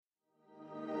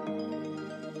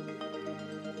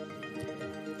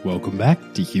Welcome back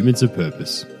to Humans of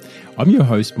Purpose. I'm your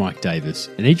host, Mike Davis,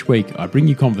 and each week I bring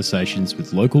you conversations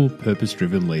with local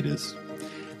purpose-driven leaders.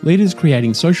 Leaders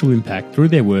creating social impact through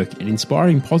their work and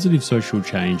inspiring positive social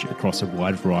change across a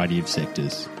wide variety of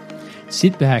sectors.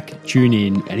 Sit back, tune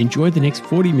in, and enjoy the next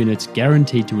 40 minutes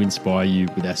guaranteed to inspire you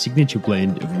with our signature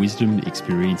blend of wisdom,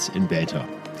 experience, and banter.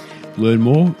 Learn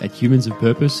more at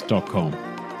humansofpurpose.com.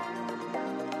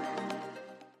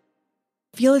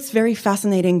 I feel it's very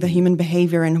fascinating, the human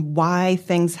behavior and why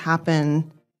things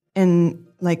happen and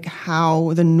like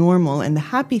how the normal and the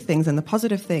happy things and the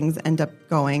positive things end up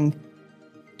going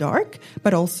dark,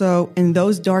 but also in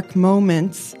those dark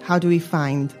moments, how do we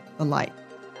find the light?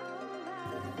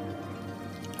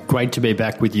 Great to be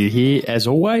back with you here as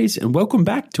always, and welcome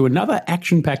back to another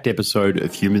action-packed episode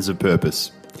of Humans of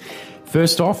Purpose.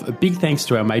 First off, a big thanks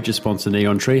to our major sponsor,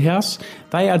 Neon Treehouse.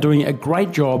 They are doing a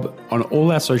great job on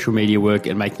all our social media work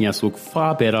and making us look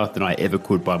far better than I ever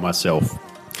could by myself.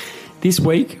 This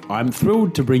week, I'm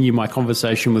thrilled to bring you my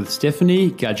conversation with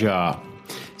Stephanie Ghajar.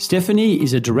 Stephanie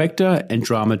is a director and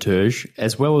dramaturge,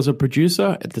 as well as a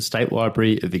producer at the State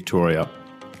Library of Victoria.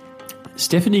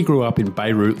 Stephanie grew up in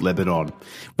Beirut, Lebanon,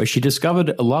 where she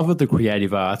discovered a love of the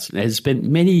creative arts and has spent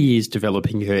many years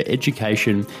developing her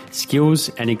education, skills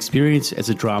and experience as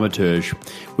a dramaturge,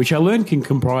 which I learned can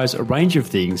comprise a range of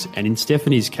things, and in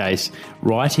Stephanie's case,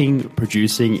 writing,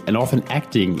 producing and often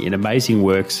acting in amazing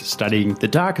works studying the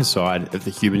darker side of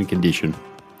the human condition.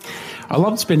 I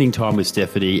loved spending time with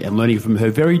Stephanie and learning from her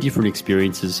very different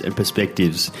experiences and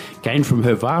perspectives gained from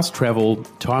her vast travel,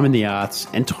 time in the arts,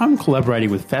 and time collaborating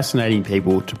with fascinating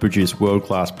people to produce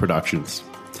world-class productions.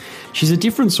 She's a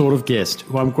different sort of guest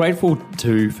who I'm grateful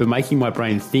to for making my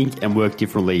brain think and work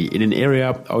differently in an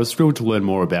area I was thrilled to learn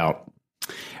more about.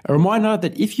 A reminder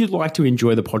that if you'd like to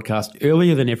enjoy the podcast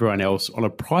earlier than everyone else on a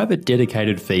private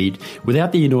dedicated feed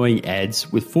without the annoying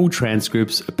ads, with full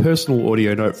transcripts, a personal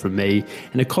audio note from me,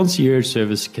 and a concierge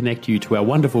service to connect you to our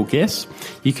wonderful guests,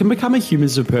 you can become a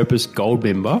Humans of Purpose Gold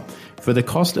member for the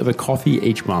cost of a coffee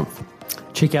each month.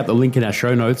 Check out the link in our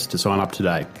show notes to sign up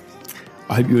today.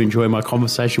 I hope you enjoy my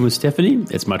conversation with Stephanie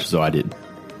as much as I did.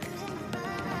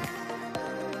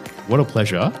 What a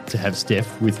pleasure to have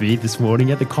Steph with me this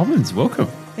morning at the Commons. Welcome.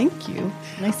 Thank you.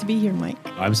 Nice to be here, Mike.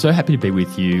 I'm so happy to be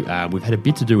with you. We've had a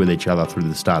bit to do with each other through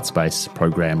the Start Space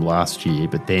program last year,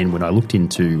 but then when I looked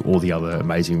into all the other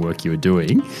amazing work you were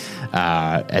doing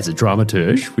as a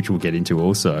dramaturge, which we'll get into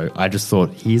also, I just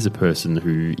thought, here's a person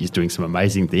who is doing some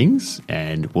amazing things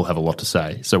and will have a lot to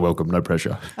say. So welcome, no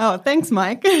pressure. Oh, thanks,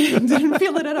 Mike. Didn't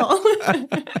feel it at all.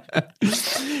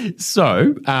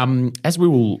 So, as we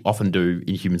will often do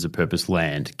in Humans of Purpose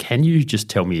land, can you just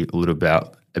tell me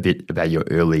a bit about your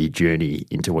early journey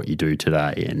into what you do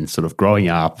today and sort of growing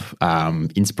up,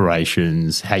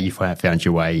 inspirations, how you found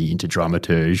your way into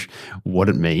dramaturge, what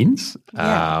it means,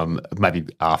 maybe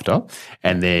after,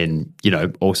 and then,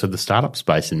 also the startup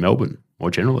space in Melbourne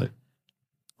more generally.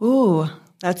 Ooh,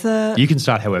 You can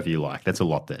start however you like. That's a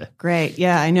lot there. Great.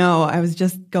 Yeah, I know. I was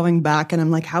just going back and I'm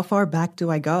like, how far back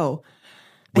do I go?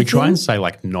 We try and say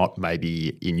like not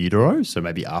maybe in utero, so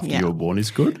maybe after you were born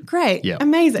is good. Great. Yeah.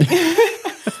 Amazing.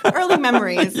 Early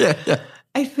memories. Yeah.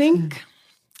 I think,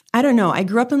 I don't know, I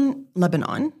grew up in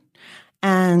Lebanon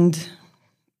and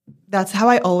that's how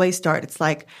I always start. It's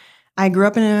like I grew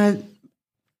up in a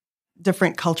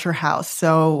different culture house.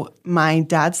 So my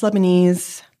dad's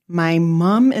Lebanese. My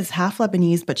mom is half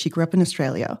Lebanese, but she grew up in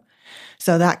Australia.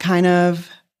 So that kind of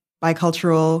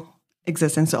bicultural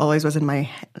existence always was in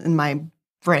my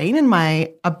brain and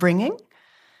my upbringing.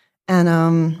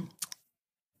 And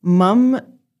mom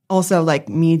also like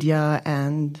media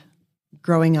and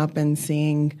growing up and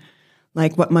seeing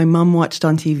like what my mom watched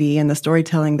on TV and the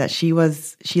storytelling that she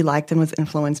liked and was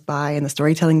influenced by, and the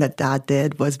storytelling that dad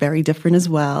did was very different as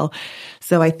well.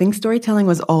 So I think storytelling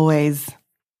was always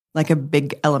like a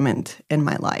big element in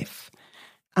my life.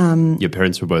 Your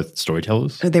parents were both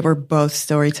storytellers? They were both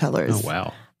storytellers. Oh,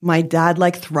 wow. My dad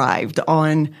thrived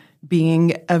on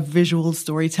being a visual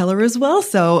storyteller as well.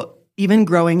 So even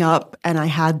growing up, and I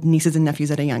had nieces and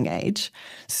nephews at a young age.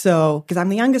 So, because I'm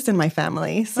the youngest in my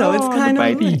family. So it's kind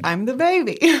of baby. I'm the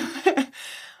baby.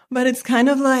 But it's kind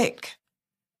of like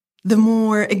the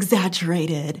more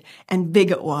exaggerated and big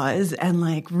it was and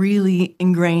like really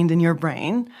ingrained in your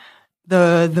brain,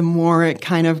 the more it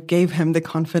kind of gave him the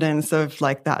confidence of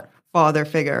like that father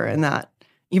figure and that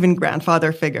even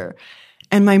grandfather figure.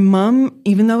 And my mom,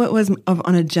 even though it was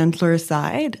on a gentler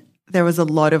side, there was a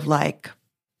lot of like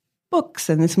books,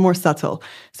 and it's more subtle.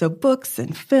 So books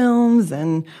and films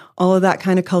and all of that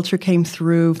kind of culture came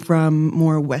through from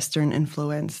more Western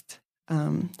influenced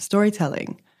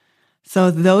storytelling.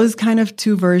 So those kind of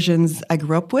two versions I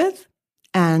grew up with.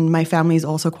 And my family is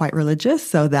also quite religious.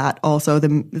 So that also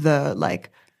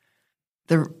the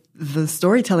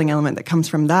storytelling element that comes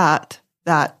from that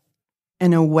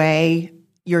in a way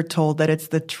you're told that it's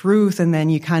the truth, and then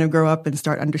you kind of grow up and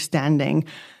start understanding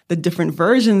the different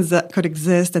versions that could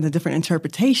exist and the different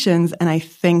interpretations. And I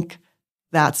think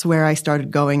that's where I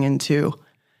started going into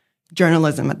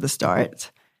journalism at the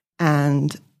start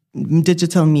and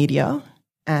digital media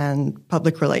and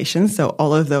public relations. So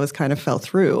all of those kind of fell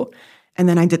through. And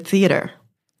then I did theater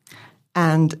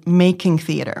and making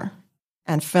theater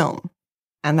and film.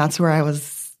 And that's where I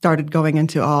started going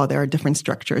into, there are different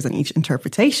structures, and each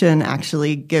interpretation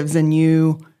actually gives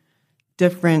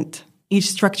each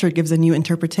structure gives a new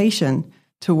interpretation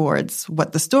towards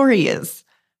what the story is.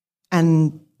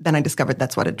 And then I discovered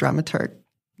that's what a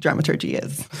dramaturgy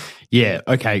is. Yeah.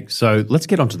 Okay. So let's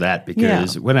get onto that,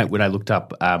 because when I looked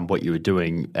up what you were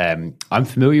doing, I'm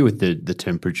familiar with the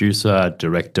term producer,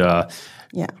 director,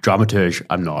 dramaturge.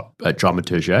 I'm not a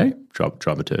dramaturge.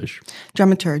 Dramaturge.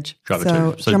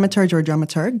 So dramaturge or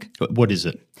dramaturg. What is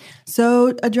it? So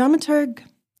a dramaturg,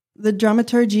 the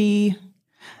dramaturgy.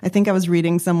 I think I was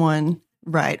reading someone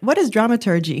write, "What is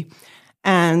dramaturgy?"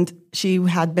 And she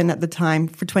had been at the time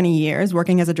for 20 years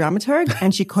working as a dramaturg,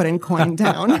 and she couldn't coin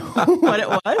down what it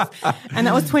was. And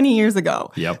that was 20 years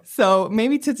ago. Yep. So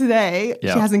maybe to today, she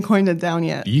hasn't coined it down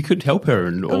yet. You could help her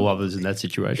and all others in that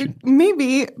situation.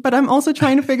 Maybe, but I'm also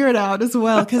trying to figure it out as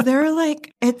well, because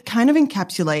it kind of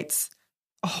encapsulates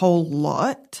a whole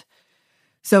lot.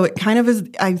 So it kind of is,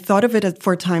 I thought of it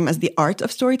for a time as the art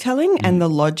of storytelling and the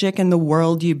logic and the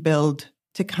world you build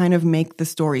to kind of make the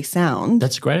story sound.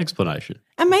 That's a great explanation.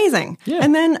 Amazing. Yeah.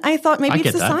 And then I thought maybe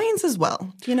it's the that. Science as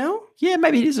well, you know? Yeah,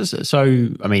 maybe it is. So,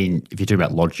 I mean, if you're talking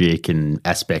about logic and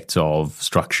aspects of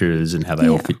structures and how they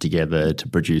all fit together to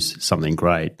produce something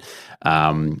great,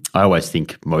 I always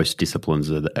think most disciplines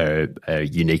are a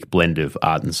unique blend of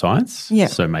art and science. Yeah.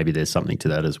 So maybe there's something to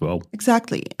that as well.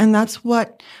 Exactly. And that's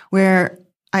where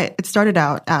it started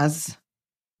out as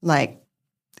like,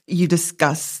 you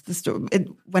discuss the story.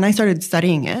 When I started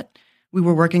studying it, we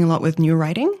were working a lot with new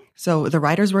writing. So the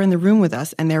writers were in the room with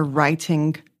us, and they're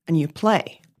writing a new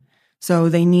play. So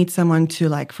they need someone to,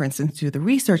 like, for instance, do the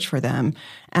research for them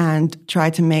and try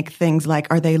to make things like,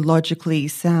 are they logically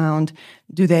sound?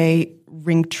 Do they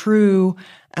ring true?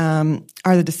 Are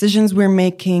the decisions we're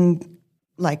making,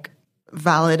 like,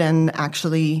 valid and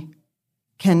actually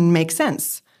can make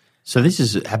sense? So this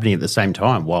is happening at the same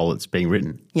time while it's being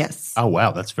written? Yes. Oh,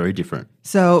 wow, that's very different.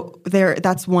 So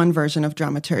that's one version of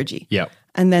dramaturgy. Yeah.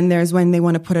 And then there's when they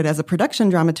want to put it as a production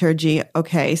dramaturgy.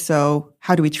 Okay, so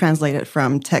how do we translate it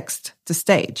from text to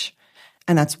stage?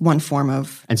 And that's one form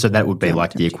of. And so that would be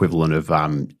like the equivalent of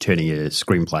turning a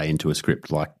screenplay into a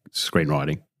script, like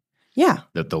screenwriting. Yeah.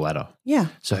 The latter. Yeah.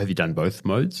 So have you done both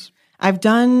modes? I've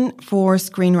done for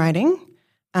screenwriting.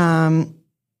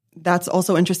 That's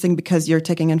also interesting because you're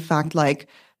taking, in fact, like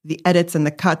the edits and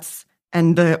the cuts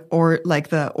and the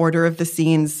order of the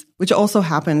scenes, which also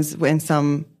happens in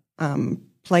some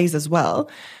plays as well.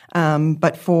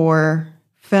 But for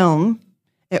film,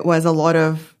 it was a lot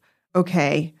of,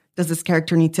 okay, does this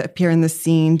character need to appear in this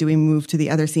scene? Do we move to the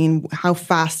other scene? How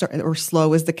fast or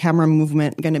slow is the camera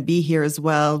movement going to be here as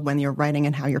well when you're writing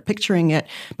and how you're picturing it?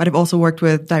 But I've also worked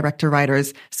with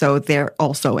director-writers, so they're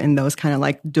also in those kind of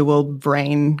like dual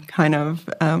brain kind of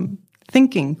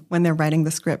thinking when they're writing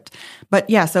the script. But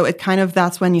yeah, so it kind of,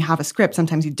 that's when you have a script.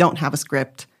 Sometimes you don't have a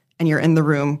script and you're in the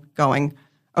room going,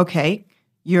 okay,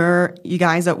 you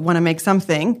guys that want to make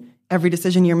something, every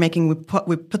decision you're making,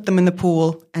 we put them in the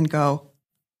pool and go,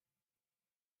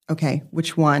 okay,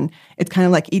 which one? It's kind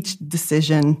of like each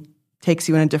decision takes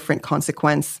you in a different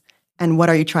consequence. And what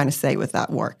are you trying to say with that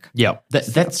work? Yeah,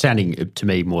 that's sounding to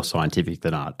me more scientific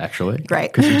than art, actually.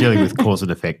 Great. Because you're dealing with cause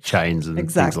and effect chains and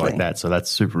Exactly. things like that. So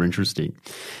that's super interesting.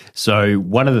 So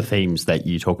one of the themes that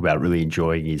you talk about really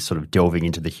enjoying is sort of delving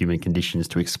into the human conditions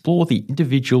to explore the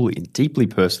individual in deeply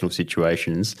personal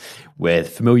situations where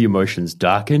familiar emotions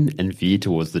darken and veer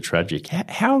towards the tragic.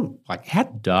 How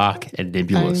dark and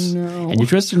nebulous. I know. And you're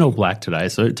dressed in all black today.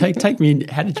 So take me in.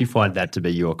 How did you find that to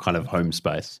be your kind of home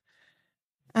space?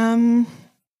 I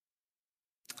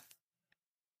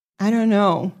don't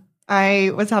know.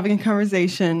 I was having a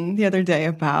conversation the other day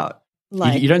about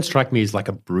You don't strike me as like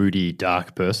a broody,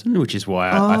 dark person, which is why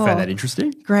I found that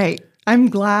interesting. Great. I'm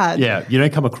glad. Yeah, you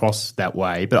don't come across that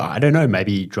way, but I don't know,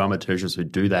 maybe dramaturgists who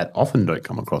do that often don't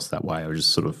come across that way. I was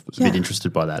just sort of a bit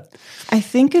interested by that. I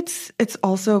think it's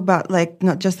also about like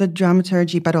not just the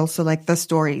dramaturgy, but also like the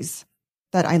stories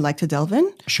that I like to delve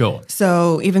in. Sure.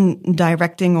 So even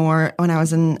directing, or when I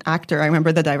was an actor, I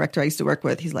remember the director I used to work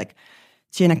with, he's like,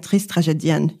 "Tu es une actrice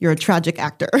tragédienne. You're a tragic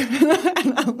actor."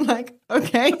 And I'm like,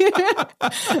 okay,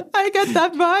 I get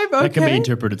that vibe. Okay. That can be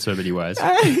interpreted so many ways.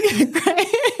 Great.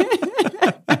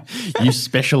 You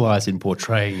specialize in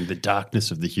portraying the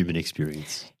darkness of the human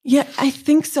experience. Yeah, I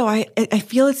think so. I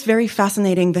feel it's very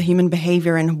fascinating, the human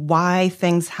behavior and why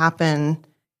things happen,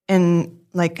 and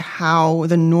like how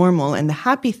the normal and the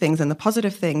happy things and the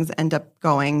positive things end up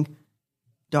going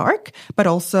dark, but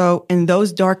also in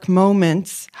those dark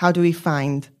moments, how do we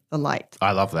find the light?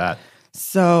 I love that.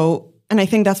 So, and I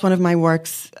think that's one of my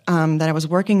works that I was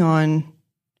working on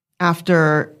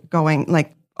after going,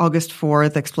 like, August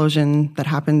 4th explosion that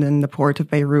happened in the port of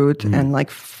Beirut and like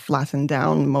flattened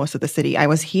down most of the city. I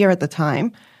was here at the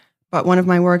time, but one of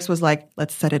my works was like,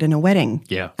 let's set it in a wedding.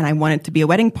 Yeah. And I wanted to be a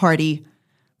wedding party,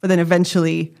 but then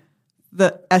eventually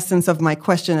the essence of my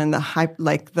question and the hype,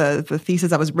 like the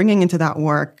thesis I was bringing into that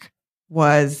work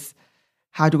was,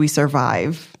 how do we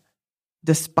survive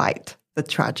despite the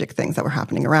tragic things that were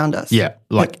happening around us? Yeah.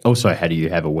 Like also, how do you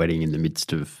have a wedding in the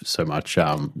midst of so much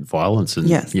violence and,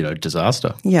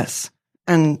 disaster? Yes.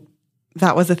 And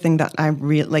that was the thing that I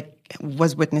really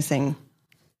was witnessing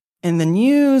in the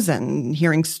news and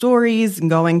hearing stories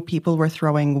and people were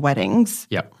throwing weddings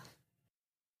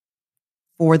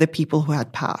for the people who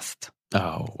had passed.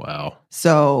 Oh, wow.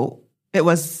 So it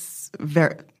was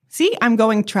see, I'm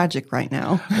going tragic right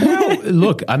now. Well,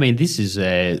 look, I mean, this is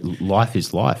life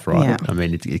is life, right? Yeah. I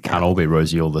mean, it can't all be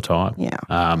rosy all the time. Yeah.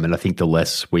 And I think the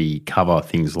less we cover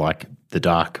things like the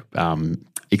dark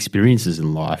experiences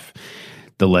in life,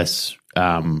 the less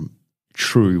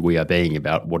true we are being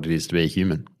about what it is to be a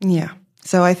human. Yeah.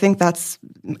 So I think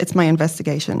it's my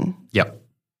investigation. Yep.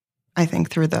 I think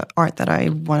through the art that I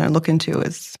want to look into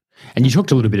is. And you talked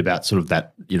a little bit about sort of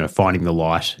that, finding the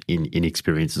light in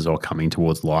experiences or coming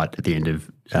towards light at the end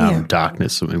of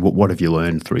darkness. I mean, what have you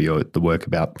learned through the work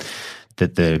about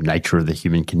the nature of the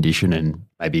human condition and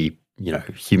maybe,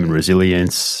 human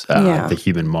resilience, the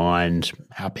human mind,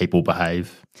 how people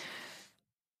behave?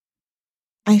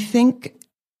 I think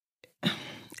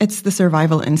it's the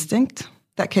survival instinct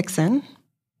that kicks in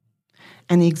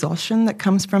and the exhaustion that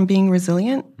comes from being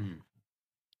resilient.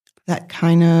 That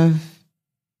kind of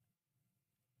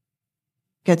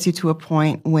gets you to a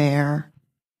point where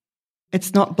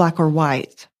it's not black or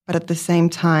white, but at the same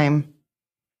time,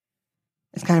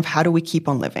 it's kind of, how do we keep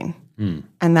on living?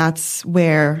 And that's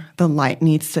where the light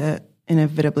needs to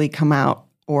inevitably come out,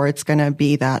 or it's going to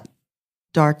be that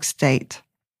dark state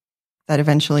that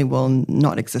eventually will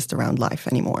not exist around life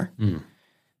anymore.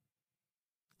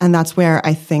 And that's where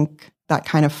I think that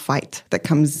kind of fight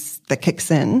that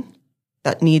kicks in,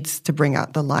 that needs to bring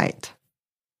out the light.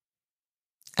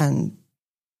 And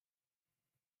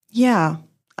yeah,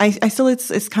 I still,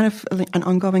 it's kind of an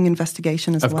ongoing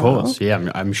investigation as well. Of course, yeah.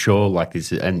 I'm sure like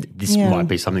this, and this might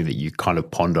be something that you kind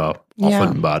of ponder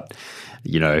often, but,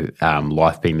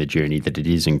 life being the journey that it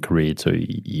is in career too,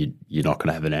 you're not going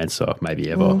to have an answer maybe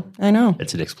ever. I know.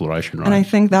 It's an exploration, right? And I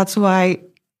think that's why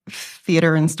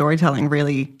theater and storytelling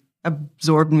really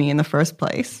absorbed me in the first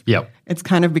place. Yep. It's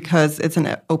kind of because it's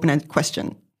an open-ended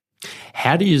question.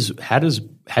 How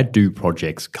do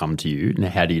projects come to you, and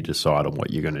how do you decide on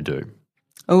what you're going to do?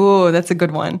 Oh, that's a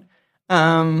good one.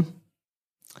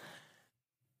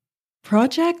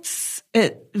 Projects,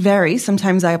 it varies.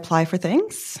 Sometimes I apply for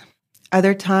things.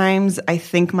 Other times I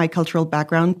think my cultural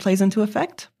background plays into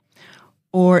effect,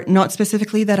 or not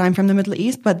specifically that I'm from the Middle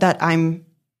East, but that I'm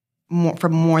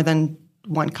from more than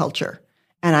one culture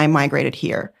and I migrated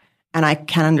here. And I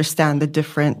can understand the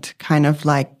different kind of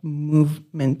like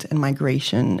movement and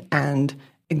migration and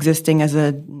existing as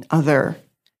an other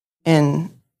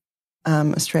in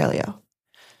Australia.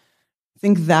 I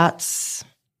think that's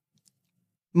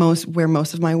where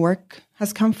most of my work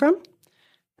has come from.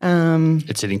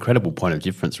 It's an incredible point of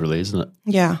difference, really, isn't it?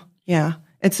 Yeah.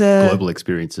 It's a global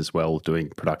experience as well, doing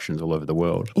productions all over the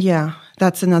world. Yeah,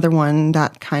 that's another one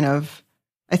that kind of,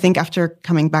 I think after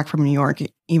coming back from New York,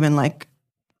 even like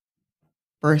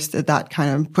bursted, that kind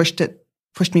of pushed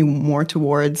me more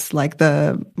towards like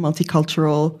the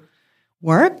multicultural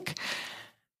work.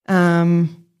 The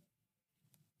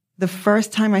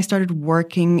first time I started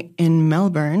working in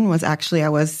Melbourne was actually I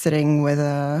was sitting with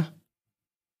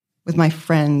my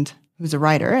friend who's a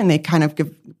writer, and they kind of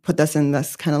put us in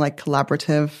this kind of like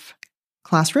collaborative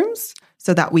classrooms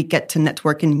so that we get to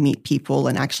network and meet people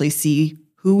and actually see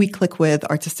who we click with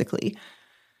artistically.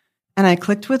 And I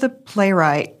clicked with a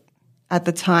playwright at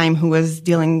the time who was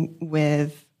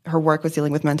her work was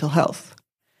dealing with mental health.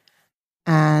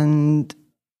 And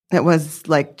it was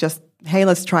like just hey,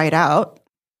 let's try it out,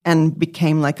 and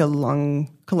became like a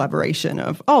long collaboration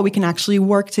of, oh, we can actually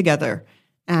work together.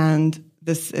 And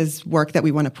this is work that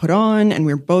we want to put on and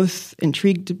we're both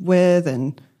intrigued with.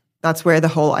 And that's where the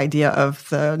whole idea of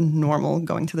the normal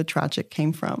going to the tragic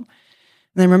came from.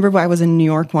 And I remember I was in New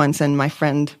York once and my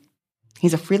friend,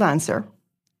 he's a freelancer,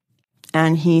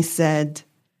 and he said,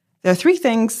 there are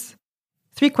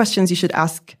three questions you should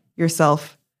ask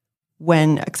yourself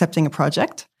when accepting a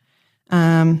project.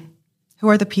 Who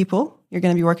are the people you're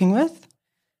going to be working with?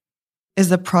 Is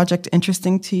the project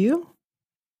interesting to you?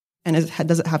 And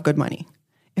does it have good money?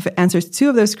 If it answers two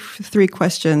of those three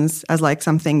questions as like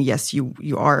something, yes, you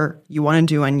want to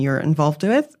do and you're involved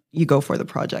with, you go for the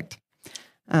project.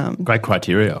 Great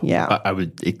criteria. Yeah. I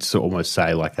would almost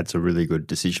say like that's a really good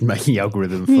decision-making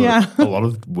algorithm for a lot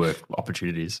of work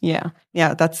opportunities. Yeah.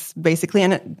 Yeah, that's basically,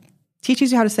 and it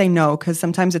teaches you how to say no, because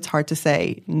sometimes it's hard to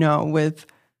say no with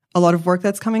a lot of work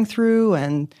that's coming through,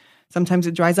 and sometimes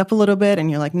it dries up a little bit and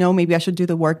you're like, no, maybe I should do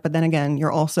the work. But then again,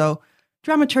 you're also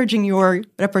dramaturging your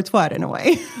repertoire in a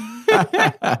way.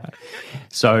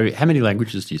 So how many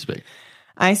languages do you speak?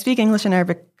 I speak English and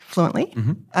Arabic fluently.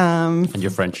 Mm-hmm. And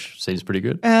your French seems pretty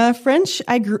good? French,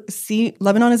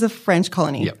 Lebanon is a French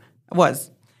colony. Yep.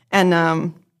 Was.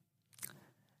 And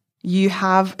you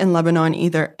have in Lebanon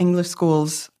either English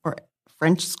schools or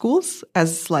French schools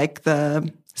as like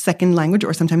the second language,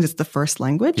 or sometimes it's the first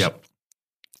language. Yep.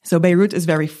 So Beirut is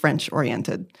very French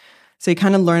oriented. So you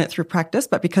kind of learn it through practice,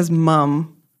 but because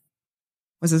mom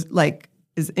is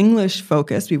English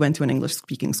focused, we went to an English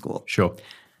speaking school. Sure.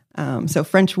 So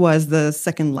French was the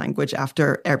second language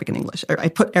after Arabic and English. Or I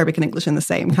put Arabic and English in the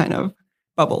same kind of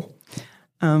bubble.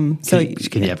 Can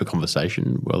you have a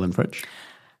conversation well in French?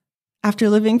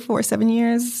 After living for 7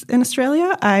 years in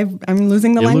Australia, I'm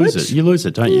losing the language. You lose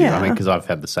it, don't you? Yeah. I mean, because I've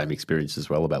had the same experience as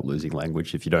well about losing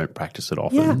language if you don't practice it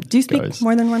often. Yeah. Do you speak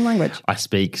more than one language? I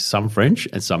speak some French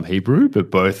and some Hebrew,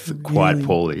 but both quite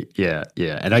poorly. Yeah,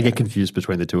 yeah. And I get confused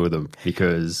between the two of them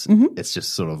because it's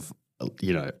just sort of,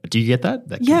 do you get that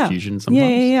confusion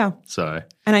sometimes? Yeah. So,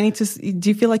 and do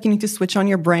you feel like you need to switch on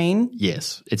your brain?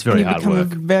 Yes, it's very hard work. You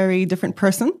become a very different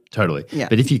person. Totally. Yeah.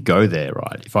 But if you go there,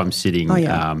 right, if I'm sitting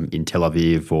in Tel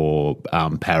Aviv or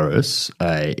Paris,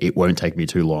 it won't take me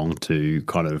too long to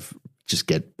kind of just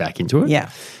get back into it.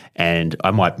 Yeah. And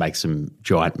I might make some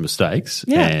giant mistakes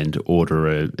and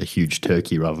order a huge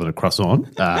turkey rather than a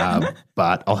croissant,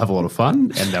 but I'll have a lot of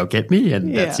fun and they'll get me,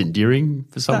 and that's endearing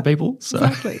for some people. So.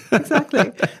 Exactly.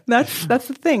 That's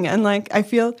the thing. And like I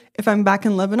feel if I'm back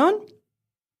in Lebanon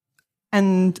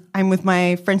and I'm with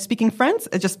my French-speaking friends,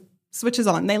 it just switches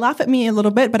on. They laugh at me a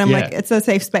little bit, but I'm like, it's a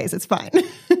safe space. It's fine.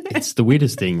 It's the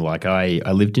weirdest thing. Like I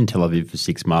lived in Tel Aviv for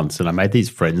 6 months and I made these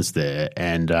friends there,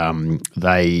 and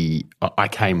I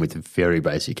came with very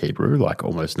basic Hebrew, like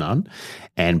almost none.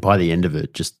 And by the end of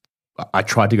it, I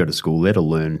tried to go to school there to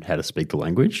learn how to speak the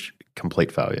language.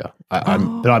 Complete failure. But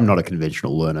I'm not a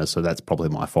conventional learner, so that's probably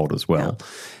my fault as well. Yeah.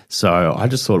 So I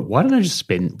just thought, why don't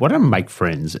I make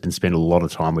friends and spend a lot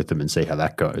of time with them and see how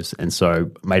that goes? And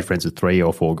so made friends with 3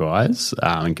 or 4 guys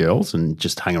and girls and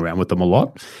just hung around with them a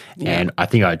lot. Yeah. And I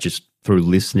think I just, through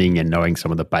listening and knowing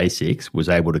some of the basics, was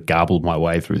able to garble my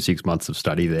way through 6 months of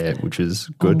study there, which is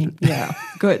good.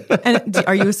 Good. And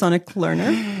are you a sonic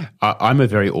learner? I'm a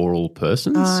very oral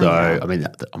person. I mean,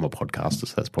 I'm a podcaster,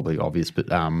 so that's probably obvious.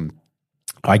 But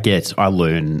I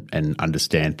learn and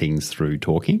understand things through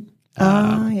talking.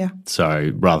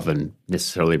 So rather than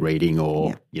necessarily reading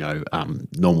or,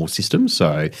 normal systems.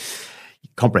 So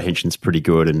comprehension's pretty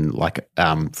good. And like,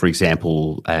 for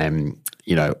example,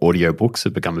 audiobooks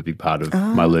have become a big part of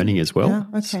my learning as well. Yeah,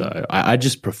 okay. So I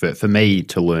just prefer, for me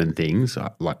to learn things,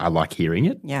 I like hearing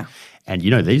it. Yeah. And,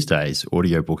 these days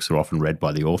audiobooks are often read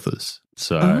by the authors.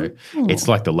 So it's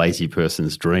like the lazy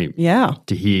person's dream. Yeah.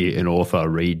 To hear an author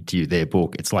read to you their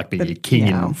book. It's like being a king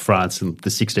in France in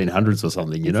the 1600s or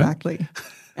something, you know? Exactly.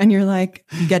 And you're like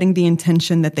getting the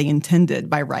intention that they intended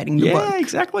by writing the book. Yeah,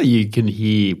 exactly. You can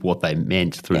hear what they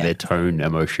meant through their tone,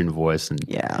 emotion, voice. And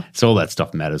so all that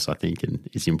stuff matters, I think, and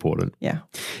is important. Yeah.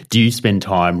 Do you spend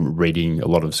time reading a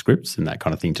lot of scripts and that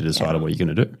kind of thing to decide on what you're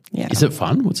going to do? Yeah. Is it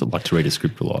fun? What's it like to read a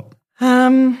script a lot?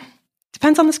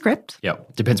 Depends on the script. Yeah.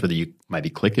 Depends whether you maybe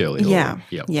click early. Yeah.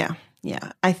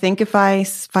 I think if I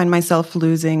find myself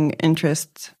losing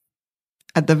interest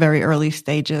at the very early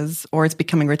stages, or it's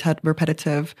becoming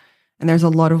repetitive and there's a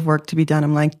lot of work to be done,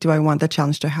 I'm like, do I want the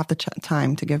challenge? Do I have the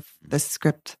time to give this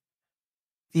script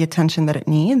the attention that it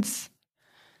needs?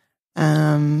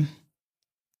 But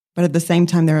at the same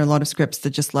time, there are a lot of scripts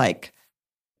that just like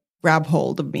grab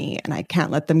hold of me and I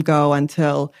can't let them go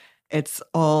until it's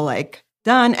all like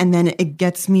done. And then it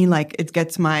gets me like, it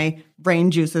gets my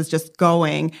brain juices just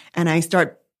going. And I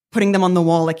start putting them on the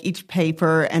wall, like each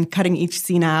paper, and cutting each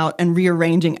scene out and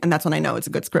rearranging. And that's when I know it's a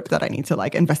good script that I need to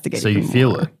like investigate. So you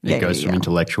feel more. it. It goes from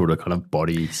intellectual to kind of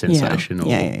body sensation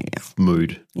or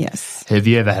mood. Yes. Have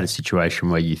you ever had a situation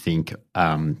where you think,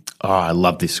 I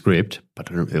love this script,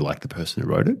 but I don't really like the person who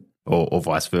wrote it? Or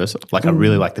vice versa? Like, I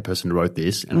really like the person who wrote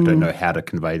this and I don't know how to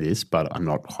convey this, but I'm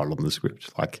not hot on the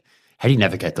script. Like, how do you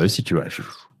navigate those situations?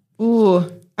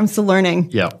 Ooh, I'm still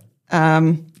learning. Yeah.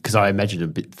 Because I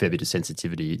imagine fair bit of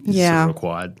sensitivity is sort of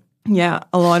required. Yeah,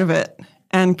 a lot of it.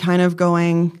 And kind of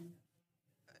going,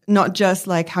 not just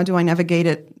like, how do I navigate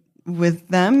it with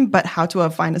them, but how to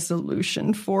find a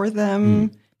solution for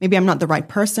them. Maybe I'm not the right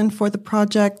person for the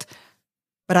project,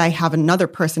 but I have another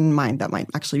person in mind that might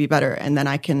actually be better. And then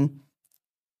I can,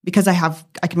 because I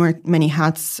can wear many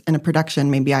hats in a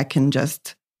production, maybe I can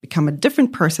just become a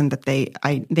different person that they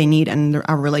need in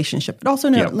our relationship. But also,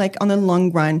 like on the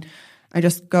long run, I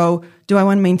just go, do I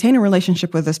want to maintain a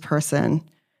relationship with this person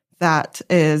that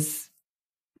is,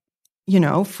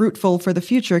 fruitful for the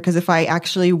future? Because if I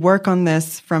actually work on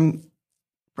this on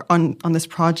this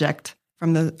project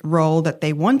from the role that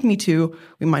they want me to,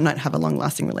 we might not have a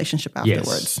long-lasting relationship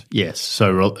afterwards. Yes.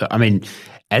 So, I mean,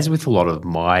 as with a lot of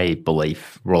my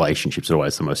belief, relationships are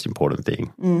always the most important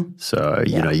thing. So,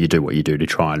 you do what you do to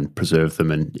try and preserve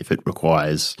them. And if it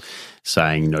requires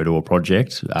saying no to a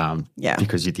project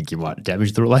because you think you might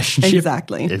damage the relationship,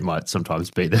 exactly, it might sometimes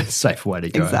be the safe way to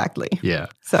go. Exactly. Yeah.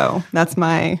 So that's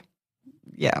my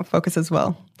focus as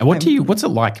well. And what's it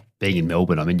like being in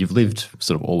Melbourne? I mean, you've lived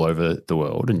sort of all over the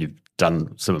world and you've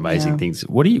done some amazing things.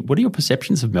 What are your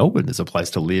perceptions of Melbourne as a place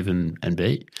to live and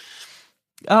be?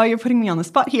 Oh, you're putting me on the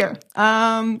spot here.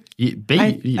 I'm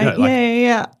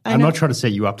not trying to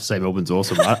set you up to say Melbourne's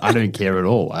awesome. I don't care at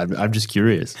all. I'm just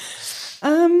curious.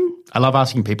 I love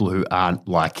asking people who aren't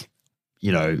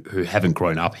who haven't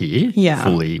grown up here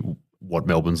fully what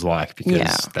Melbourne's like,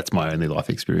 because that's my only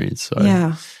life experience. So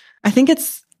I think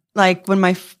it's like when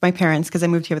my parents, because I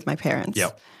moved here with my parents.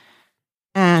 Yep.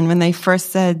 And when they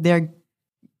first said they're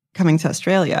coming to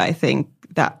Australia, I think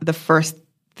that the first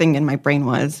thing in my brain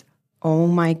was, oh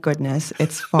my goodness,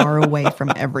 it's far away from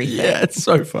everything. Yeah, it's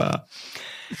so far.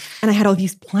 And I had all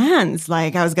these plans.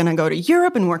 Like I was going to go to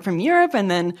Europe and work from Europe. And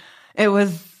then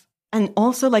and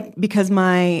also like because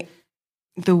the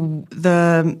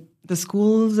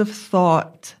schools of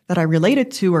thought that I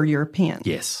related to are European.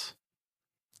 Yes.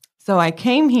 So I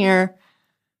came here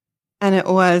and it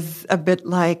was a bit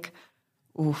like,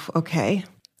 oof, okay.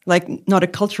 Like not a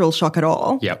cultural shock at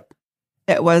all. Yep.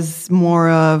 It was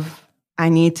more of, I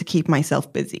need to keep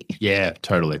myself busy. Yeah,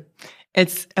 totally.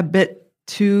 It's a bit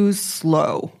too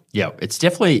slow. Yeah, it's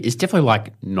definitely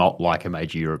like not like a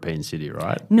major European city,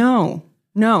 right? No.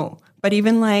 But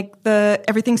even like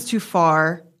everything's too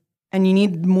far and you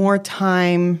need more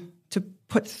time to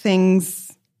put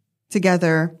things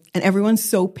together, and everyone's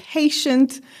so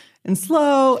patient and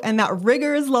slow, and that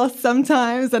rigor is lost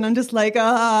sometimes. And I'm just like,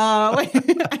 I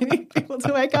need people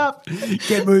to wake up.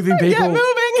 Get moving, people. Get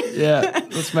moving. Yeah,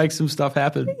 let's make some stuff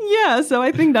happen. Yeah, so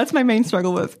I think that's my main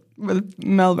struggle with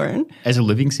Melbourne. As a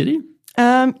living city?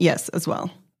 Yes, as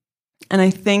well. And I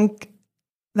think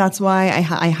that's why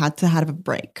I had to have a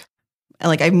break.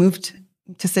 Like I moved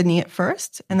to Sydney at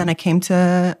first, and then I came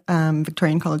to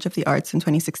Victorian College of the Arts in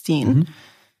 2016. Mm-hmm.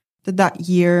 That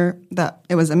year,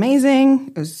 it was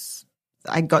amazing.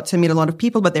 I got to meet a lot of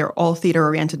people, but they were all theater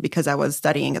oriented because I was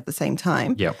studying at the same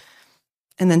time. Yeah.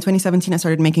 And then 2017, I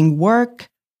started making work,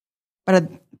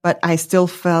 but I still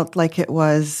felt like it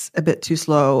was a bit too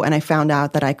slow. And I found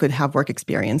out that I could have work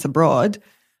experience abroad,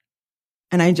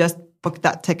 and I just booked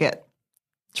that ticket,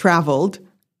 traveled,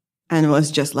 and it was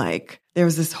just like there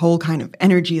was this whole kind of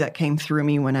energy that came through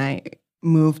me when I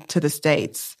moved to the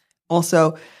States.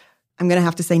 Also, I'm going to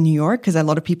have to say New York, because a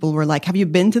lot of people were like, have you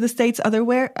been to the States other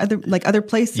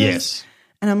places? Yes.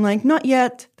 And I'm like, not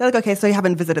yet. They're like, okay, so you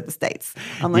haven't visited the States.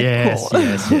 I'm like, yes, cool.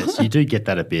 yes. You do get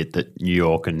that a bit, that New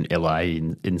York and LA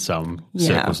in some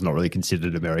circles not really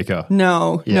considered America.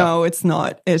 No, it's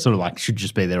not. It's sort of like should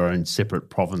just be their own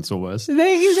separate province almost.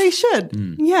 They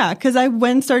should. Yeah, because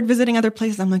I started visiting other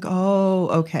places. I'm like, oh,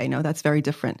 okay, no, that's very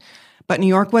different. But New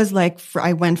York was like,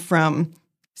 I went from,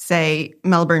 say,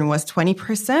 Melbourne was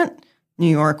 20%. New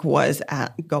York was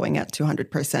going at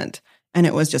 200%. And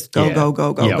it was just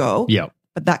go. Yeah.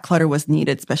 But that clutter was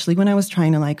needed, especially when I was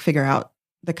trying to like figure out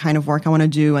the kind of work I want to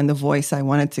do and the voice I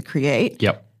wanted to create.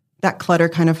 Yep. That clutter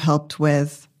kind of helped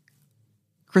with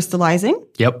crystallizing.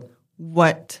 Yep.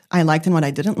 What I liked and what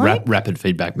I didn't like. Rapid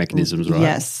feedback mechanisms, right?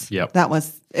 Yes. Yep.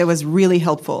 It was really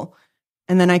helpful.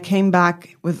 And then I came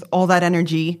back with all that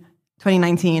energy,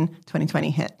 2019,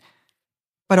 2020 hit.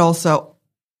 But also,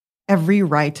 every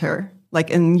writer, like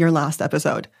in your last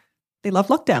episode, they love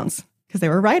lockdowns because they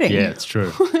were writing. Yeah, it's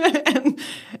true.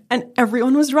 and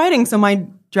everyone was writing. So my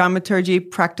dramaturgy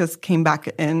practice came back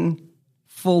in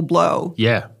full blow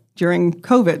during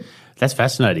COVID. That's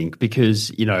fascinating because,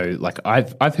 you know, like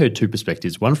I've heard two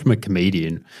perspectives. One from a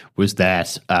comedian was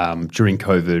that during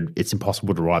COVID, it's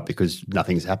impossible to write because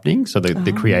nothing's happening. So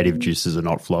the creative juices are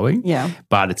not flowing. Yeah.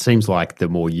 But it seems like the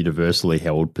more universally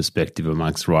held perspective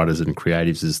amongst writers and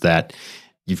creatives is that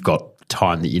you've got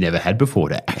time that you never had before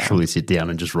to actually sit down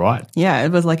and just write. Yeah,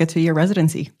 it was like a 2-year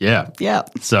residency. Yeah. Yeah.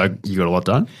 So you got a lot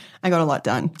done? I got a lot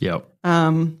done. Yep.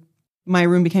 My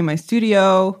room became my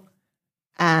studio,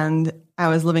 and I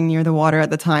was living near the water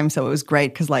at the time, so it was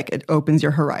great because like it opens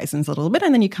your horizons a little bit,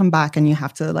 and then you come back and you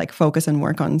have to like focus and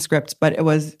work on scripts. But it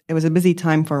was a busy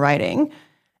time for writing,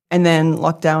 and then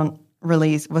lockdown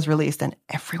was released, and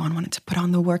everyone wanted to put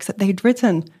on the works that they'd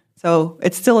written. So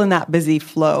it's still in that busy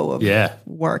flow of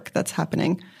work that's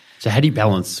happening. So how do you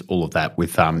balance all of that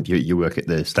with your work at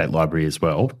the State Library as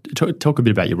well? Talk a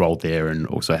bit about your role there and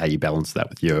also how you balance that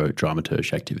with your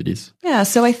dramaturge activities. Yeah,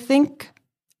 so I think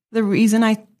the reason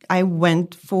I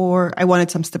wanted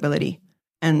some stability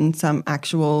and some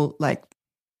actual like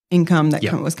income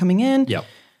that was coming in. Yep.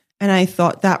 And I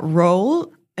thought that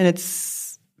role, and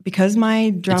it's because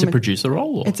my drama... It's a producer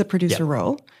role? Or? It's a producer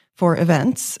role for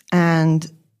events, and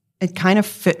it kind of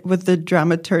fit with the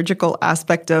dramaturgical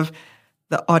aspect of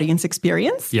the audience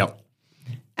experience. Yep.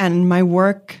 And my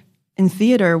work in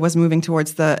theater was moving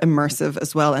towards the immersive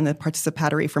as well and the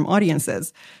participatory from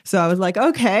audiences. So I was like,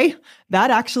 okay,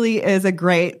 that actually is a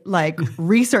great like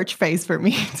research phase for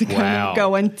me to kind of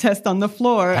go and test on the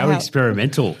floor. How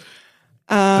experimental,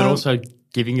 but also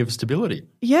giving of stability.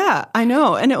 Yeah, I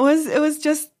know. And it was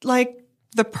just like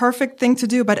the perfect thing to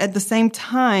do. But at the same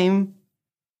time,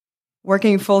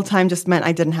 working full-time just meant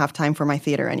I didn't have time for my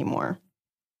theater anymore.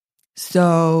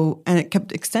 So, and it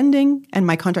kept extending, and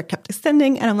my contract kept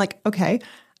extending, and I'm like, okay,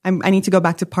 I need to go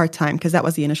back to part-time because that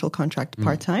was the initial contract,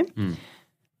 part-time.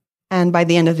 And by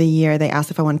the end of the year, they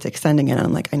asked if I wanted to extend again, and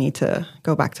I'm like, I need to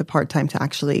go back to part-time to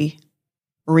actually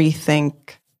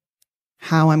rethink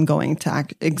how I'm going to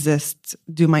exist,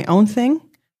 do my own thing.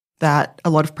 That a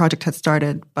lot of projects had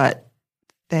started, but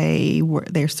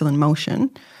they're still in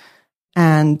motion,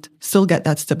 and still get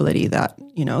that stability that,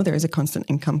 you know, there is a constant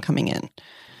income coming in.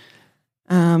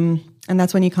 And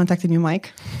that's when you contacted me,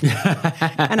 Mike.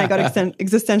 And I got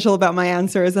existential about my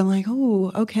answers. I'm like,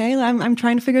 oh, okay, I'm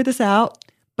trying to figure this out.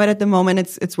 But at the moment,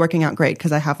 it's working out great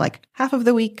because I have like half of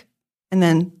the week, and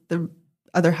then the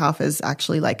other half is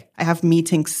actually like I have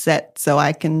meetings set, so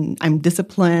I'm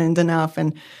disciplined enough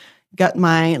and got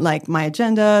my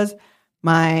agendas,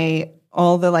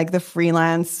 all the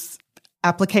freelance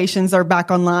applications are back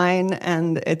online,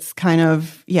 and it's kind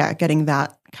of getting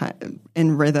that kind of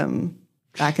in rhythm.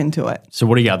 Back into it. So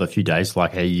what are your other few days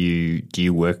like? Do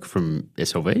you work from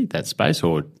SLV, that space,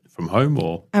 or from home?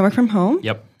 Or I work from home.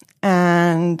 Yep.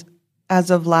 And as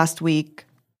of last week,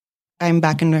 I'm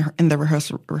back in the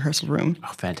rehearsal room.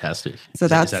 Oh, fantastic. So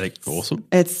is that awesome?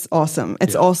 It's awesome.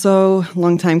 It's also a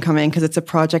long time coming because it's a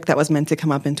project that was meant to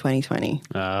come up in 2020.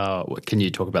 Can you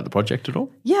talk about the project at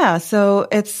all? Yeah. So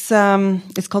it's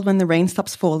called When the Rain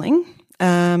Stops Falling,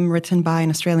 written by an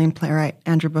Australian playwright,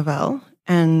 Andrew Bovell.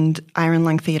 And Iron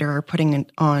Lung Theatre are putting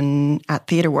it on at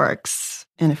TheatreWorks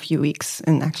in a few weeks,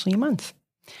 in actually a month.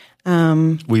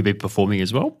 Will you be performing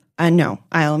as well? No,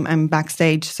 I'm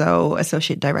backstage, so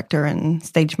associate director and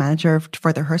stage manager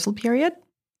for the rehearsal period.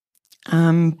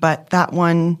 But that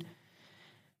one,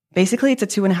 basically it's a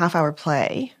 2.5-hour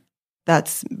play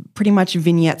that's pretty much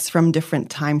vignettes from different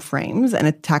time frames, and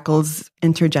it tackles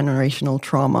intergenerational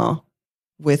trauma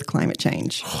with climate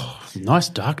change. Nice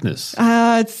darkness.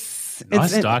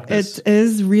 It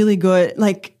is really good.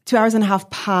 Like 2.5 hours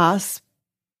pass,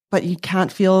 but you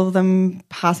can't feel them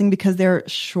passing because they're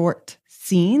short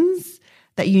scenes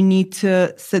that you need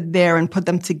to sit there and put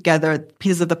them together,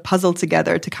 pieces of the puzzle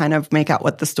together to kind of make out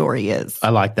what the story is. I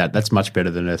like that. That's much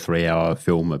better than a 3-hour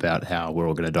film about how we're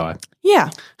all going to die. Yeah,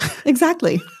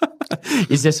 exactly.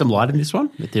 Is there some light in this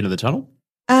one at the end of the tunnel?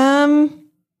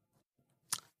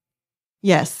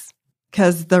 Yes,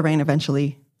 because the rain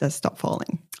eventually does stop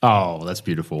falling. Oh, that's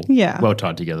beautiful. Yeah. Well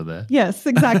tied together there. Yes,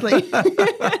 exactly.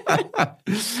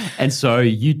 And so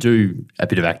you do a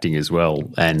bit of acting as well,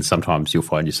 and sometimes you'll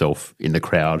find yourself in the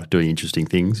crowd doing interesting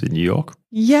things in New York.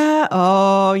 Yeah.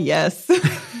 Oh, yes.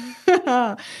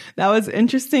 That was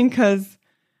interesting because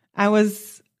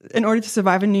in order to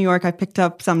survive in New York, I picked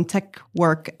up some tech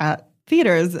work at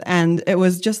theaters. And it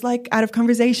was just like out of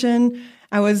conversation.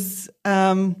 I was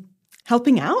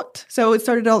helping out. So it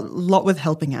started a lot with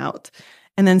helping out.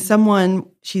 And then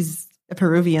she's a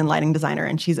Peruvian lighting designer,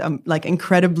 and she's like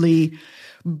incredibly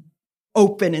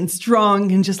open and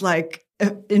strong and just like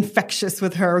infectious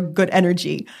with her good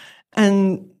energy.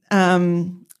 And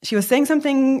she was saying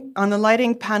something on the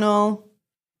lighting panel,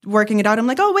 working it out. I'm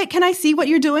like, oh, wait, can I see what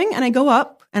you're doing? And I go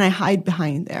up and I hide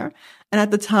behind there. And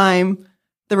at the time,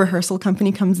 the rehearsal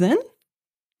company comes in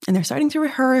and they're starting to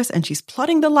rehearse, and she's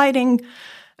plotting the lighting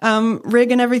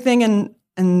rig and everything. And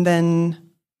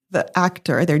then the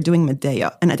actor, they're doing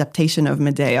Medea, an adaptation of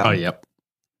Medea. Oh, yep.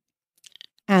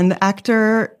 And the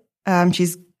actor,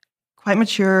 she's quite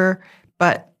mature,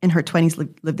 but in her 20s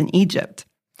lived in Egypt.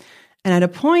 And at a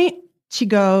point, she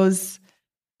goes,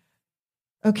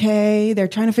 okay, they're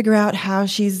trying to figure out how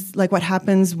she's, like, what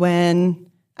happens when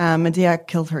Medea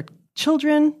killed her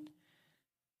children.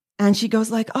 And she goes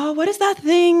like, oh, what is that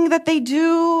thing that they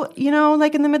do,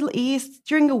 like in the Middle East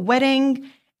during a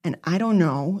wedding? And I don't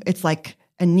know. It's like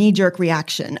a knee-jerk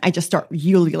reaction. I just start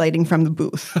ululating from the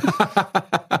booth.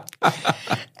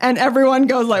 And everyone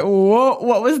goes like, whoa,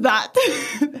 what was that?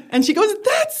 And she goes,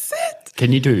 that's it.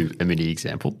 Can you do a mini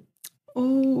example?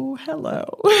 Oh, hello.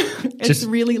 It's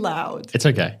really loud. It's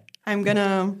okay. I'm going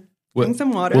to drink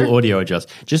some water. We'll audio adjust,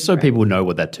 just so people know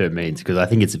what that term means, because I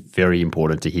think it's very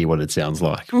important to hear what it sounds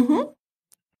like. Mm-hmm.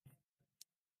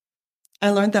 I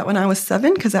learned that when I was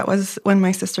 7, because that was when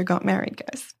my sister got married,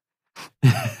 guys.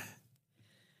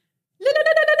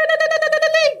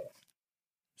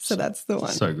 So that's the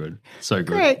one. So good. So good.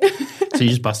 Great. So you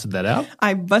just busted that out?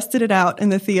 I busted it out in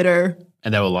the theater.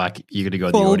 And they were like, you're going to go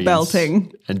in the full audience.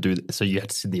 Belting. And so you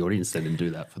had to sit in the audience then and do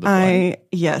that for the play?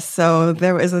 Yes. So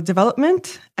there was a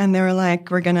development, and they were like,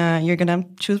 you're going to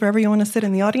choose wherever you want to sit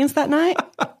in the audience that night.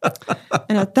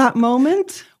 And at that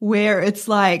moment where it's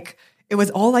like, it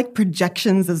was all like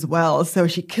projections as well. So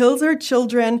she kills her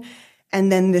children,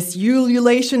 and then this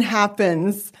ululation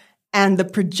happens, and the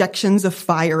projections of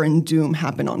fire and doom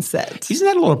happen on set. Isn't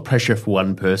that a lot of pressure for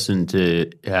one person to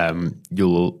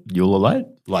ululate?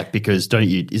 Like, because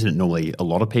isn't it normally a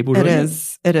lot of people doing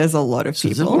it? It is a lot of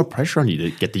people. There's a lot of pressure on you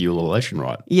to get the ululation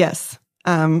right. Yes.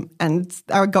 And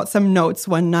I got some notes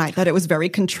one night that it was very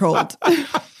controlled.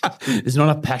 There's not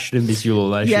enough passion in this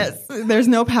ululation. Yes, there's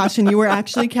no passion. You were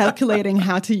actually calculating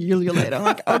how to ululate. I'm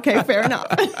like, okay, fair enough.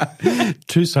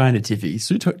 Too scientific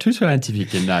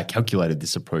and calculated,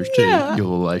 this approach to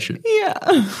ululation. Yeah.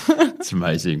 It's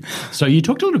amazing. So you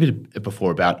talked a little bit before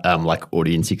about like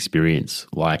audience experience,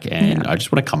 and I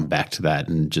just want to come back to that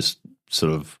and just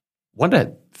sort of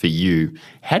wonder for you,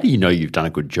 how do you know you've done a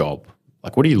good job?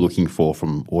 Like, what are you looking for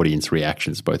from audience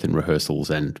reactions, both in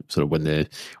rehearsals and sort of when the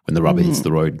rubber hits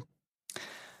the road?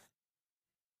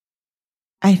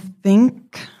 I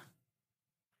think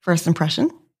first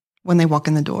impression when they walk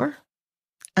in the door.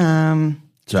 So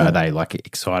are they like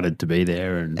excited to be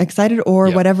there? Excited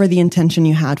or whatever the intention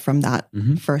you had from that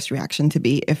first reaction to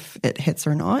be, if it hits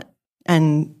or not.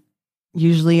 And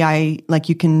usually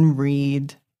you can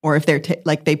read, or if they're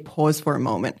they pause for a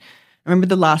moment. I remember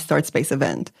the last Start Space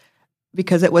event,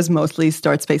 because it was mostly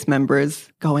Start Space members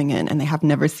going in, and they have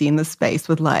never seen the space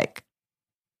with like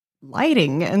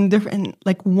lighting and different.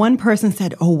 Like one person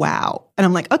said, "Oh wow," and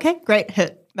I'm like, "Okay, great,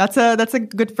 hit." That's a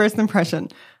good first impression.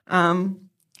 And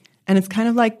it's kind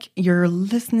of like you're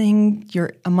listening,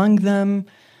 you're among them.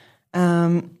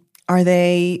 Are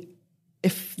they?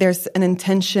 If there's an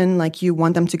intention, like you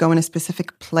want them to go in a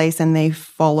specific place, and they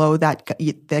follow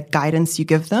the guidance you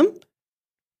give them.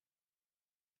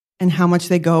 And how much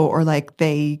they go, or like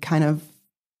they kind of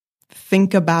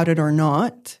think about it or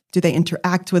not. Do they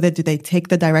interact with it? Do they take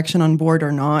the direction on board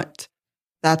or not?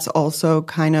 That's also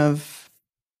kind of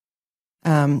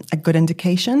a good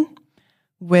indication.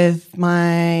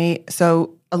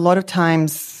 So a lot of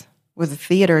times with the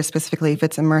theater, specifically if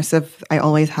it's immersive, I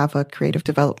always have a creative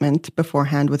development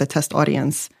beforehand with a test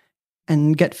audience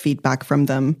and get feedback from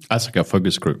them. That's like a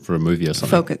focus group for a movie or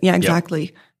something. Yeah,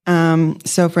 exactly. Yep.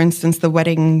 So for instance, the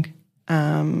immersive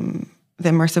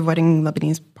wedding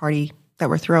Lebanese party that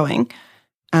we're throwing,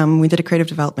 we did a creative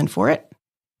development for it.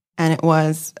 And it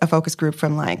was a focus group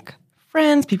from like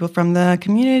friends, people from the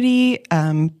community,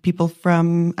 people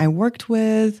I worked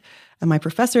with, and my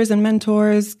professors and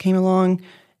mentors came along,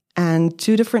 and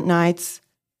 2 different nights,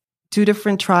 2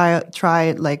 different trials.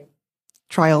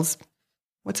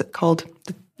 What's it called?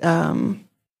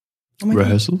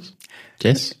 Rehearsals?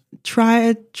 Yes.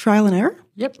 Trial and error?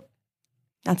 Yep.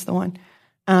 That's the one.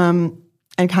 And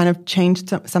kind of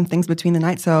changed some things between the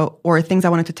nights. Or things I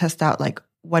wanted to test out, like,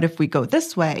 what if we go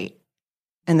this way?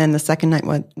 And then the second night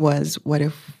was, what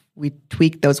if we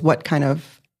tweak those. What kind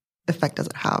of effect does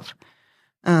it have?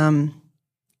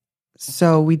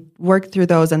 So we worked through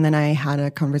those, and then I had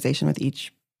a conversation with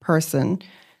each person,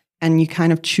 and you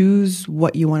kind of choose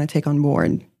what you want to take on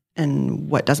board and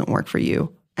what doesn't work for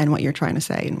you and what you're trying to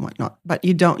say and whatnot. But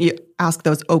you ask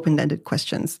those open-ended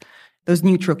questions, those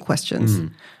neutral questions,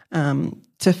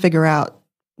 to figure out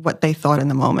what they thought in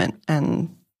the moment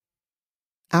and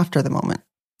after the moment.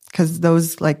 Because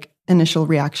those like initial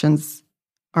reactions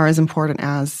are as important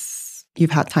as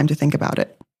you've had time to think about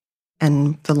it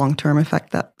and the long-term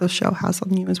effect that the show has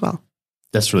on you as well.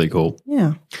 That's really cool.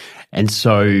 Yeah. And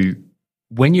so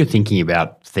when you're thinking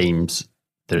about themes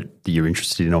that you're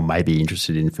interested in or maybe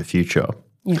interested in for future,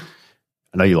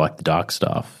 I know you like the dark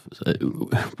stuff. So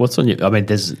what's on your – I mean,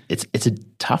 it's a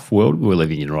tough world we're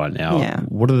living in right now. Yeah.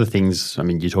 What are the things – I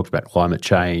mean, you talked about climate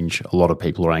change. A lot of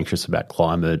people are anxious about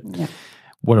climate. Yeah.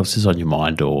 What else is on your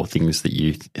mind or things that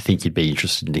you think you'd be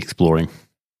interested in exploring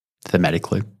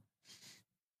thematically?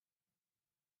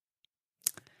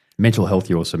 Mental health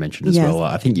you also mentioned as well.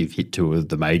 I think you've hit two of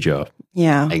the major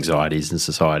anxieties in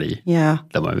society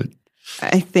at the moment.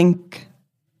 I think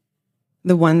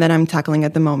the one that I'm tackling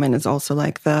at the moment is also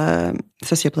like the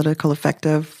sociopolitical effect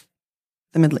of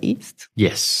the Middle East.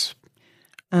 Yes.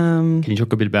 Can you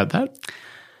talk a bit about that?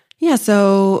 Yeah,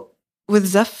 so with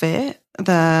Zafir,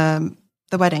 the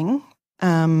wedding,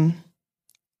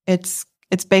 it's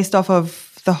based off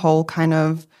of the whole kind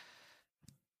of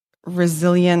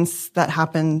resilience that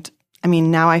happened. I mean,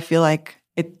 now I feel like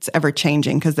it's ever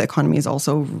changing because the economy is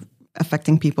also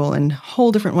affecting people in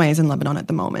whole different ways in Lebanon at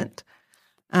the moment.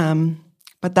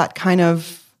 But that kind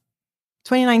of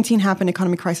 2019 happened,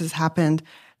 economic crisis happened,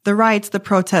 the riots, the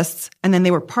protests, and then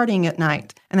they were partying at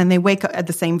night, and then they wake up at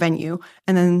the same venue,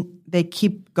 and then they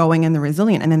keep going and they're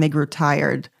resilient, and then they grew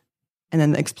tired, and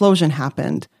then the explosion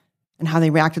happened, and how they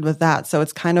reacted with that. So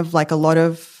it's kind of like a lot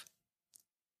of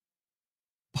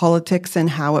politics and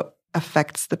how it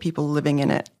affects the people living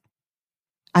in it.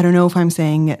 I don't know if I'm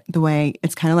saying it the way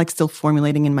it's kind of like still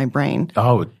formulating in my brain.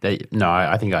 Oh, no,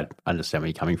 I think I understand where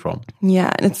you're coming from.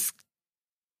 Yeah, and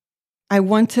I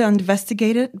want to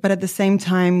investigate it, but at the same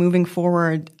time, moving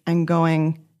forward, I'm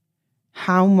going,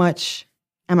 how much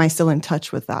am I still in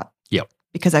touch with that? Yep.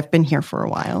 Because I've been here for a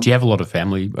while. Do you have a lot of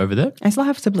family over there? I still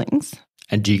have siblings.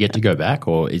 And do you get to go back,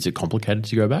 or is it complicated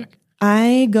to go back?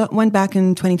 I went back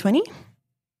in 2020,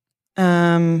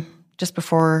 just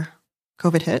before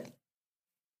COVID hit.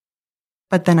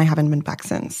 But then I haven't been back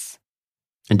since.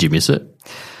 And do you miss it?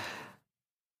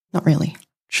 Not really.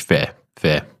 Fair.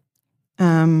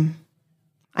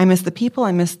 I miss the people,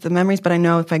 I miss the memories, but I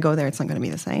know if I go there, it's not going to be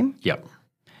the same. Yep.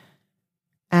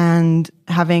 And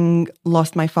having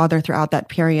lost my father throughout that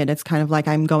period, it's kind of like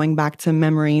I'm going back to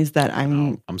memories that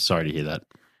I'm sorry to hear that.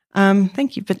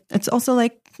 Thank you. But it's also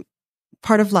like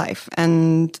part of life.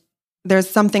 And there's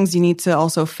some things you need to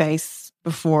also face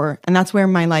before. And that's where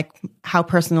my like, how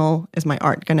personal is my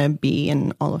art going to be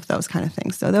and all of those kind of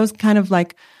things. So those kind of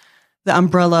like the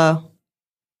umbrella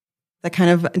that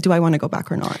kind of, do I want to go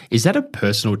back or not? Is that a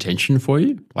personal tension for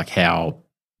you? Like how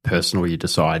personal you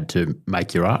decide to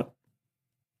make your art?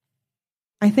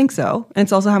 I think so. And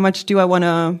it's also how much do I want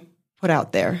to put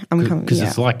out there? Because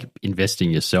it's like investing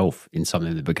yourself in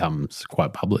something that becomes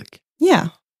quite public. Yeah.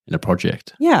 In a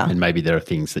project. Yeah. And maybe there are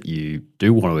things that you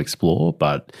do want to explore,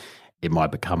 but it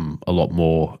might become a lot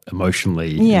more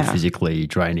emotionally and physically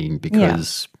draining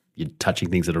because you're touching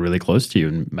things that are really close to you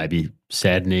and maybe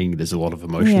saddening. There's a lot of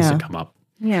emotions that come up.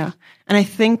 Yeah. And I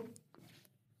think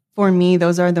for me,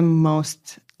 those are the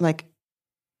most like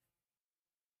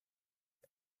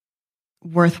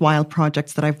worthwhile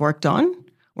projects that I've worked on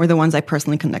were the ones I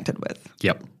personally connected with.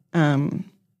 Yep.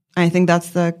 I think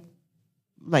that's I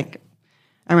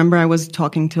remember I was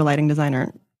talking to a lighting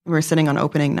designer. We were sitting on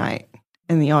opening night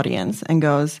in the audience and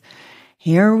goes,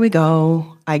 here we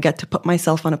go. I get to put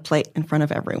myself on a plate in front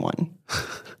of everyone.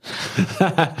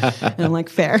 And I'm like,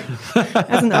 fair.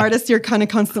 As an artist, you're kind of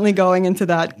constantly going into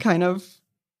that kind of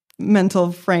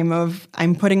mental frame of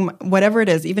I'm putting whatever it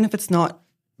is, even if it's not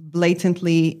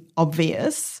blatantly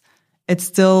obvious, it's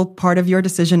still part of your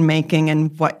decision making,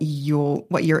 and what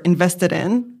you're invested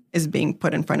in is being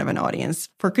put in front of an audience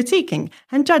for critiquing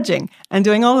and judging and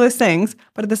doing all those things.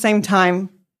 But at the same time,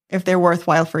 if they're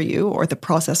worthwhile for you or the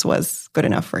process was good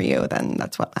enough for you, then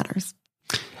that's what matters.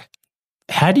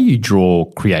 How do you draw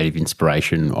creative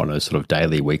inspiration on a sort of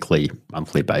daily, weekly,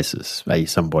 monthly basis? Are you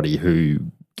somebody who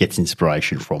gets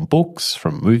inspiration from books,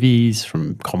 from movies,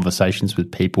 from conversations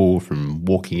with people, from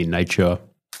walking in nature?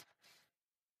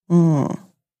 Do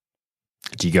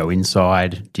you go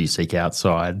inside? Do you seek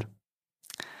outside?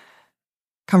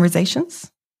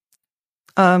 Conversations.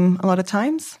 A lot of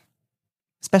times,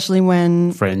 especially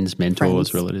when Friends,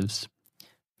 mentors, relatives.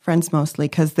 Friends mostly,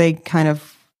 because they kind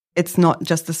of, it's not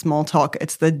just the small talk,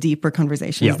 it's the deeper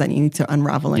conversations that you need to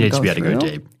unravel and you need go to be able through. to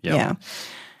go deep. Yeah.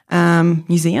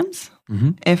 Museums,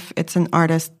 if it's an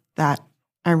artist that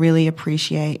I really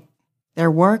appreciate their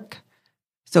work,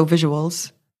 so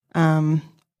visuals,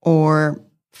 or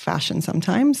fashion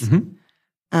sometimes,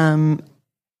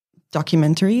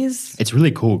 documentaries. It's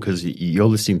really cool because you're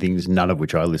listing things, none of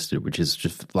which I listed, which is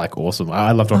just like awesome.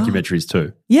 I love documentaries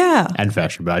too. Yeah. And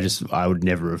fashion, but I would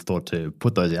never have thought to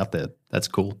put those out there. That's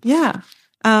cool. Yeah.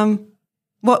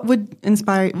 What would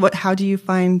inspire, how do you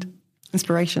find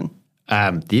inspiration?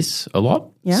 This a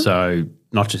lot. Yeah. So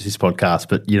not just this podcast,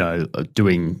 but,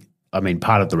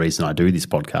 part of the reason I do this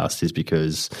podcast is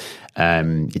because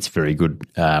it's very good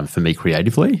for me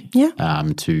creatively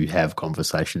to have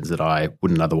conversations that I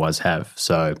wouldn't otherwise have.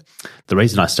 So the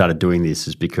reason I started doing this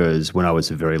is because when I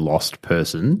was a very lost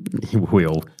person, we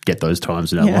all get those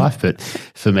times in our life, but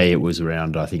for me it was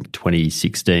around, I think,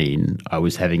 2016, I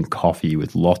was having coffee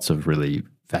with lots of really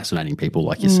fascinating people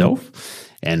like yourself,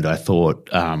 and I thought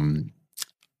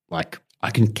I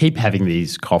can keep having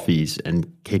these coffees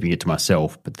and keeping it to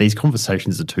myself, but these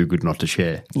conversations are too good not to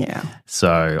share. Yeah.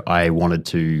 So I wanted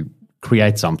to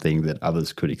create something that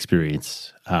others could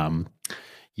experience.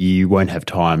 You won't have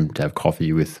time to have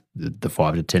coffee with the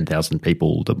 5 to 10,000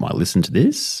 people that might listen to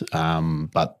this,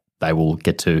 but they will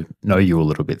get to know you a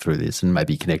little bit through this and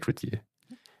maybe connect with you.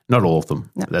 Not all of them.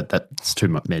 No. That's too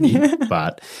many.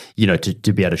 But,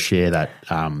 to be able to share that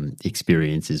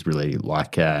experience is really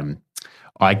like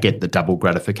I get the double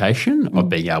gratification of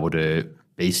being able to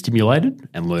be stimulated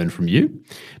and learn from you,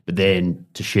 but then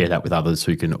to share that with others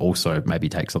who can also maybe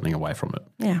take something away from it.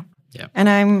 Yeah. Yeah. And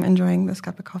I'm enjoying this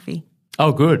cup of coffee.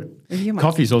 Oh, good.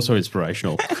 Coffee is also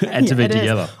inspirational and to be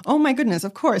together. Oh, my goodness,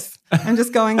 of course. I'm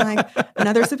just going like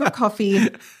another sip of coffee.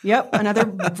 Yep, another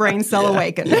brain cell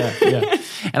awakened. Yeah.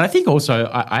 And I think also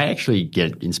I actually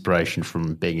get inspiration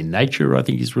from being in nature, I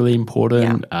think is really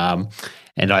important. Yeah.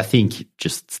 And I think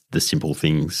just the simple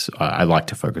things, I like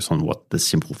to focus on what the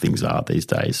simple things are these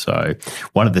days. So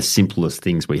one of the simplest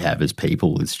things we have as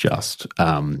people is just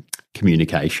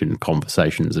communication,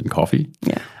 conversations and coffee.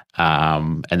 Yeah.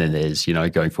 And then there's,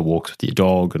 going for walks with your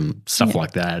dog and stuff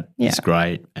like that. Yeah. It's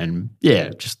great. And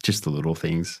just the little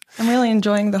things. I'm really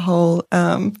enjoying the whole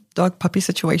dog puppy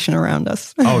situation around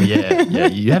us. Oh, yeah. Yeah.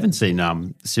 You haven't seen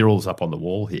Cyril's up on the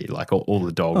wall here, like all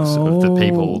the dogs of the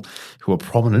people who are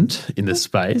prominent in this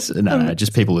space and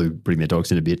just people who bring their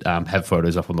dogs in a bit have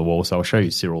photos up on the wall. So I'll show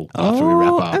you Cyril after we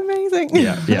wrap up. Amazing.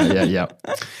 Yeah.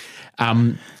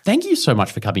 Thank you so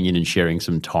much for coming in and sharing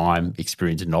some time,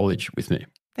 experience and knowledge with me.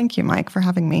 Thank you, Mike, for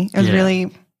having me. It was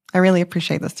I really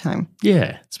appreciate this time.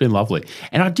 Yeah, it's been lovely.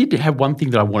 And I did have one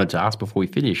thing that I wanted to ask before we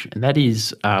finish, and that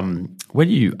is when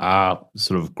you are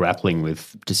sort of grappling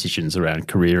with decisions around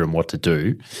career and what to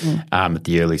do at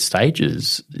the early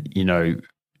stages, do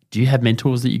you have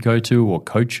mentors that you go to or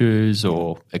coaches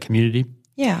or a community?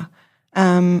 Yeah.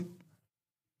 I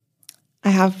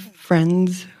have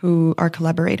friends who are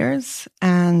collaborators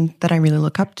and that I really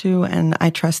look up to, and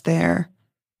I trust their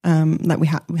that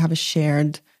we have a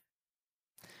shared,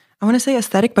 I want to say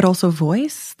aesthetic, but also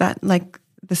voice, that like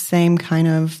the same kind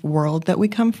of world that we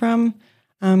come from,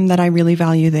 that I really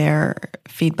value their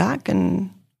feedback and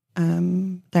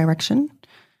direction.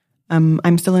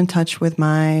 I'm still in touch with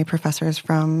my professors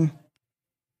from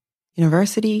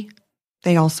university.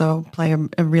 They also play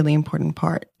a really important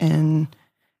part in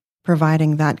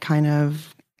providing that kind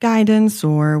of guidance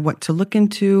or what to look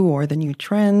into or the new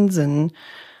trends and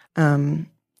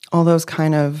all those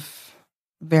kind of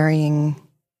varying,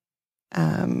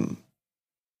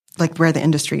 like where the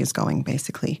industry is going,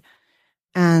 basically.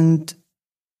 And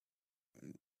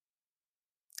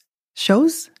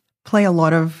shows play a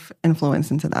lot of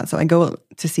influence into that. So I go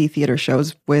to see theater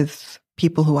shows with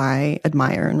people who I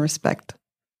admire and respect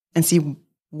and see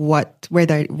where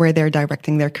they're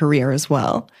directing their career as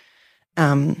well,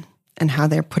 and how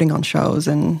they're putting on shows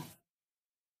and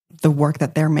the work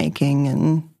that they're making.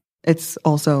 And it's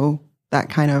also that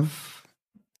kind of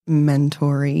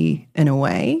mentory in a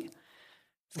way.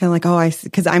 It's kind of like,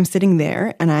 because I'm sitting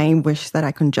there and I wish that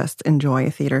I could just enjoy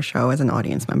a theater show as an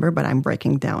audience member, but I'm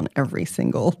breaking down every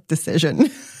single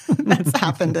decision that's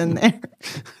happened in there.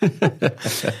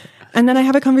 And then I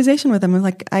have a conversation with them.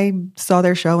 Like, I saw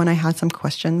their show and I had some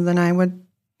questions and I would,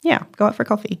 go out for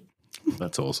coffee.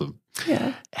 That's awesome.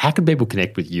 Yeah. How can people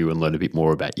connect with you and learn a bit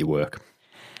more about your work?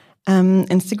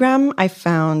 Instagram, I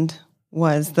found,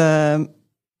 was the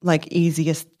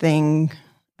easiest thing,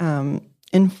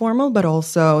 informal, but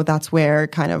also that's where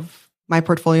kind of my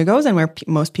portfolio goes and where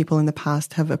most people in the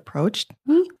past have approached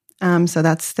me. So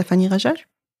that's Stéphanie Ghajar.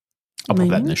 I'll put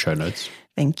that in the show notes.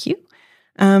 Thank you.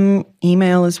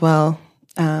 Email as well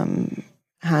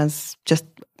has just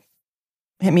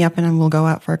hit me up and we'll go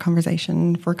out for a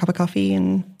conversation for a cup of coffee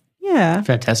and yeah.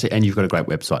 Fantastic. And you've got a great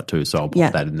website too, so I'll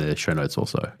put that in the show notes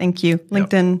also. Thank you.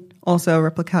 LinkedIn, also a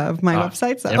replica of my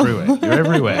website. So. Everywhere. You're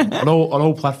everywhere. on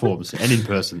all platforms and in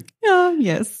person. Yeah,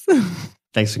 yes.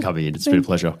 Thanks for coming in. It's been a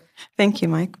pleasure. Thank you,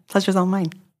 Mike. Pleasure's all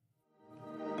mine.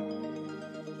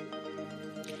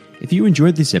 If you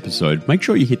enjoyed this episode, make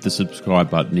sure you hit the subscribe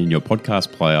button in your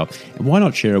podcast player, and why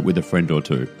not share it with a friend or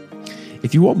two?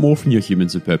 If you want more from your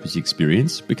Humans of Purpose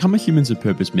experience, become a Humans of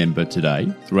Purpose member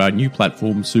today through our new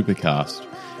platform, Supercast.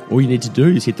 All you need to do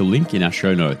is hit the link in our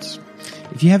show notes.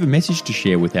 If you have a message to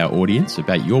share with our audience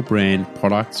about your brand,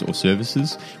 products, or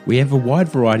services, we have a wide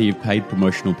variety of paid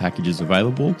promotional packages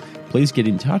available. Please get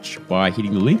in touch by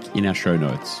hitting the link in our show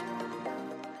notes.